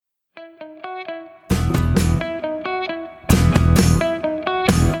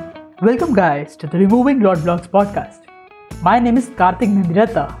Welcome guys to the Removing Roadblocks podcast. My name is Karthik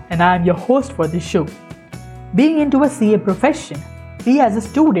Nandiratha and I am your host for this show. Being into a CA profession, we as a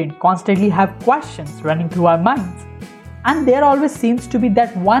student constantly have questions running through our minds. And there always seems to be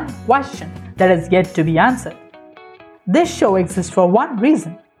that one question that is yet to be answered. This show exists for one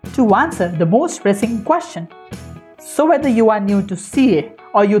reason, to answer the most pressing question. So whether you are new to CA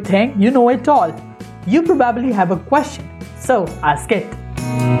or you think you know it all, you probably have a question. So ask it.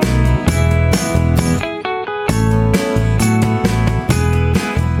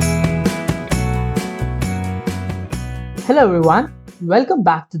 Hello everyone, welcome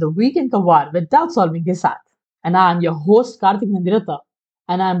back to the Weekend Kawar with Doubt Solving के साथ. And I am your host Karthik Nandiratha,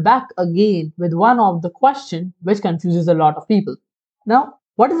 and I am back again with one of the question which confuses a lot of people. Now,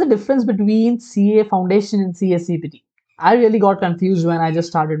 what is the difference between CA Foundation and CA CPT? I really got confused when I just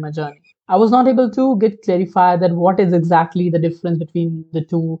started my journey. I was not able to get clarified that what is exactly the difference between the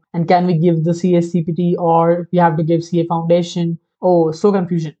two, and can we give the CA CPT or we have to give CA Foundation? Oh, so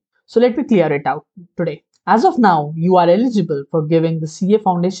confusion. So let me clear it out today. As of now, you are eligible for giving the CA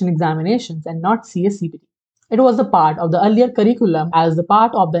Foundation examinations and not CA CPT. It was a part of the earlier curriculum as the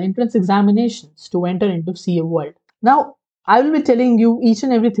part of the entrance examinations to enter into CA world. Now, I will be telling you each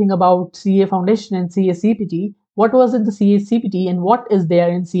and everything about CA Foundation and CA CPT, what was in the CA CPT and what is there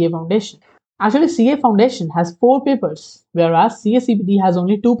in CA Foundation. Actually, CA Foundation has 4 papers, whereas CA CPT has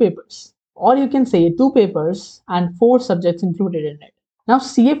only 2 papers. Or you can say 2 papers and 4 subjects included in it. Now,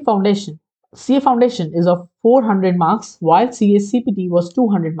 CA Foundation is of 400 marks, while CS CPT was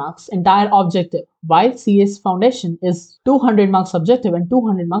 200 marks, entire objective, while CS Foundation is 200 marks subjective and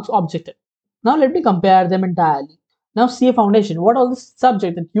 200 marks objective. Now let me compare them entirely. Now CA Foundation, what are the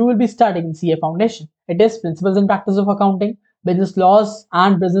subjects that you will be studying in CA Foundation? It is Principles and Practice of Accounting, Business Laws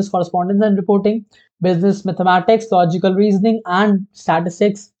and Business Correspondence and Reporting, Business Mathematics, Logical Reasoning and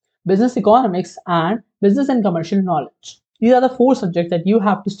Statistics, Business Economics and Business and Commercial Knowledge. These are the 4 subjects that you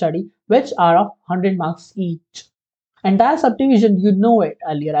have to study, which are of 100 marks each. Entire subdivision, you know it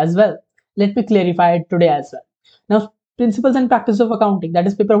earlier as well. Let me clarify it today as well. Now, Principles and Practice of Accounting, that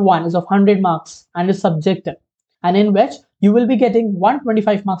is paper 1, is of 100 marks and is subjective, and in which you will be getting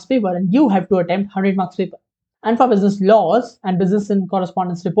 125 marks paper and you have to attempt 100 marks paper. And for Business Laws and Business and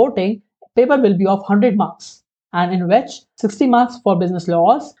Correspondence Reporting, paper will be of 100 marks, and in which 60 marks for Business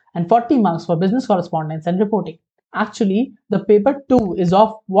Laws and 40 marks for Business Correspondence and Reporting. Actually, the paper 2 is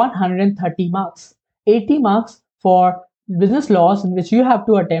of 130 marks, 80 marks for business laws, in which you have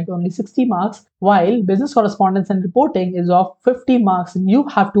to attempt only 60 marks, while business correspondence and reporting is of 50 marks and you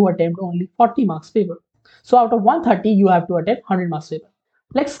have to attempt only 40 marks paper. So out of 130, you have to attempt 100 marks paper.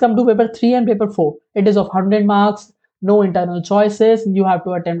 Let's come to paper 3 and paper 4. It is of 100 marks, no internal choices, you have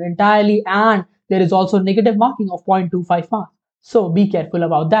to attempt entirely, and there is also negative marking of 0.25 marks. So be careful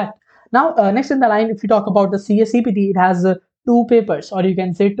about that. Now, next in the line, if you talk about the CA CPT, it has 2 papers, or you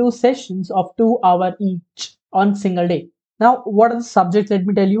can say 2 sessions of 2 hours each on single day. Now, what are the subjects? Let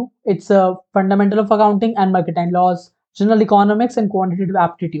me tell you. It's Fundamental of Accounting and Mercantile Laws, General Economics and Quantitative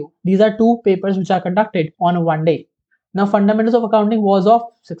Aptitude. These are 2 papers which are conducted on one day. Now, Fundamentals of Accounting was of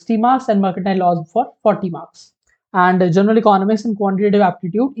 60 marks and Mercantile Laws for 40 marks. And General Economics and Quantitative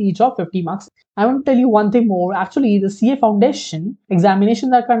Aptitude, each of 50 marks. I want to tell you one thing more. Actually, the CA Foundation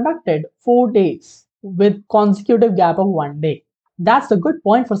examinations are conducted 4 days with consecutive gap of 1 day. That's the good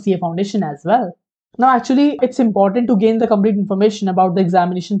point for CA Foundation as well. Now, actually, it's important to gain the complete information about the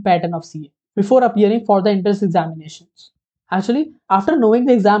examination pattern of CA before appearing for the entrance examinations. Actually, after knowing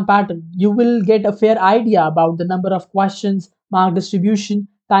the exam pattern, you will get a fair idea about the number of questions, mark distribution,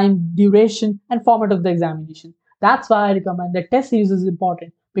 time duration, and format of the examination. That's why I recommend that test series is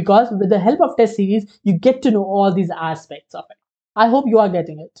important, because with the help of test series, you get to know all these aspects of it. I hope you are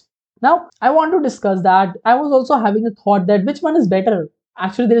getting it. Now, I want to discuss that I was also having a thought that which one is better.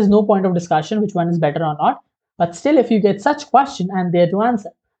 Actually, there is no point of discussion which one is better or not. But still, if you get such question, I'm there to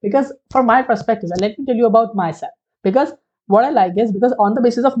answer. Because from my perspective, let me tell you about myself. Because what I like is, because on the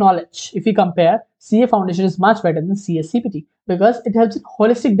basis of knowledge, if we compare, CA Foundation is much better than CA CPT, because it helps in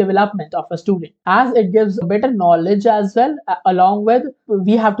holistic development of a student, as it gives better knowledge as well, along with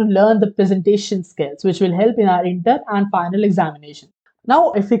we have to learn the presentation skills which will help in our inter and final examination.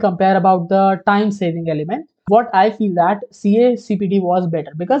 Now, if we compare about the time saving element, what I feel that CA CPT was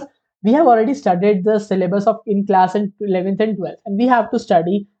better, because we have already studied the syllabus of in class in 11th and 12th, and we have to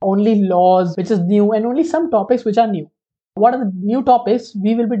study only laws which is new and only some topics which are new. What are the new topics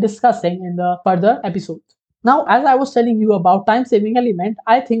we will be discussing in the further episodes. Now, as I was telling you about time saving element,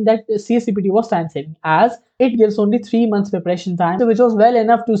 I think that CACPT was time saving, as it gives only 3 months preparation time, which was well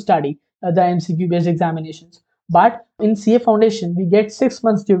enough to study the MCQ based examinations. But in CA Foundation, we get 6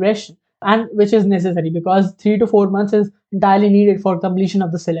 months duration, and which is necessary because 3 to 4 months is entirely needed for completion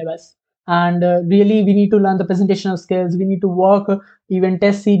of the syllabus. And really, we need to learn the presentation of skills. We need to work even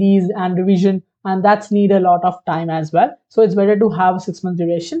test series and revision, and that's need a lot of time as well. So it's better to have a 6 month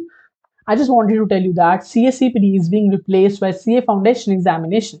duration. I just wanted to tell you that CA-CPT is being replaced by CA Foundation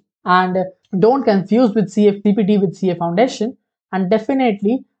examination. And don't confuse with CA-CPT with CA Foundation. And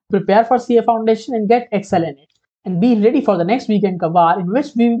definitely prepare for CA Foundation and get excel in it. And be ready for the next weekend cover, in which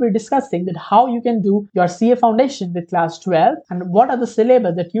we will be discussing that how you can do your CA Foundation with class 12 and what are the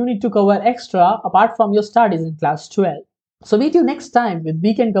syllabus that you need to cover extra apart from your studies in class 12. So meet you next time with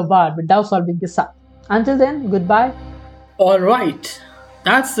Weekend Cover with Doubt Solving ke saath. Until then, goodbye. Alright,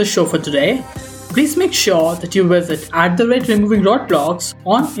 that's the show for today. Please make sure that you visit @removing_roadblocks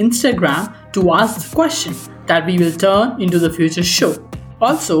on Instagram to ask the question that we will turn into the future show.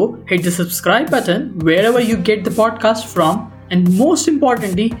 Also, hit the subscribe button wherever you get the podcast from, and most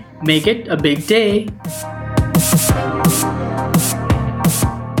importantly, make it a big day.